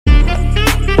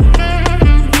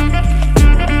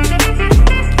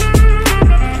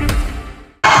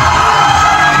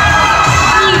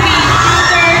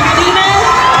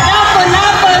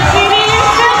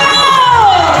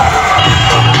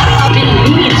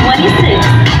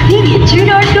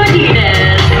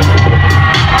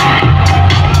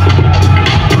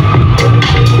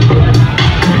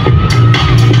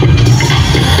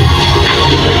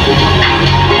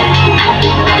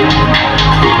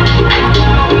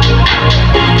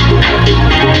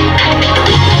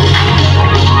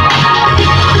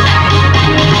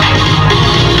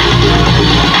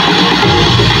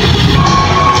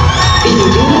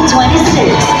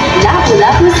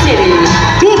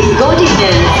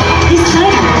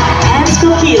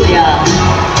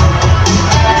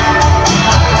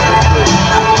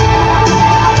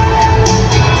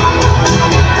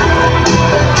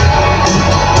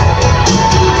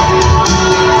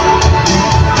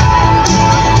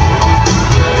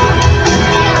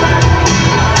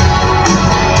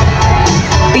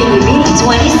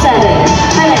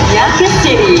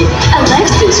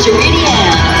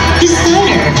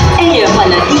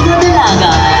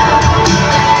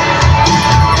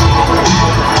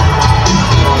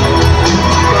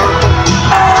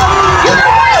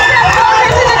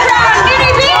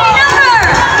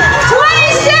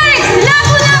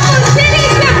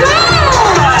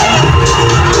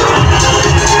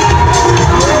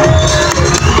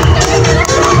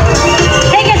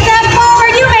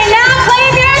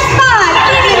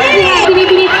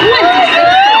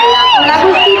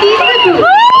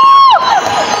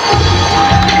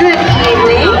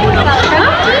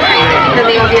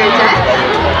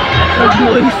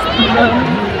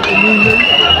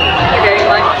very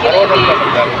much, Binibini.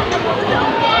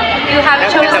 You have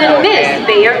chosen Miss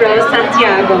Bea Rose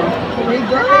Santiago.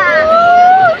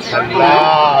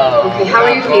 Okay, how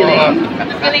are you feeling?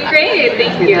 Feeling great,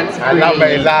 thank you.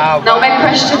 Now my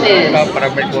question is,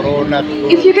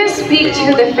 if you can speak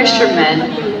to the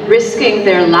fishermen risking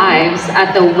their lives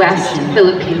at the West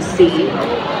Philippine Sea,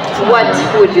 what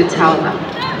would you tell them?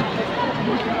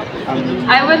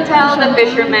 I would tell the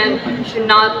fishermen to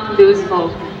not lose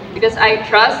hope, because I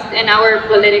trust in our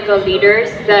political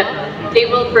leaders that they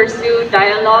will pursue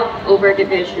dialogue over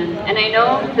division. And I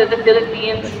know that the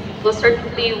Philippines will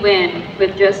certainly win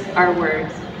with just our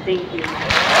words. Thank you.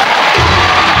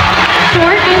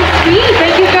 Short and sweet,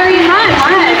 thank you very much.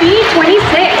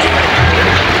 B26.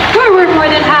 We're more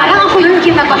than happy. Ako yung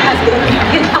kinabahan.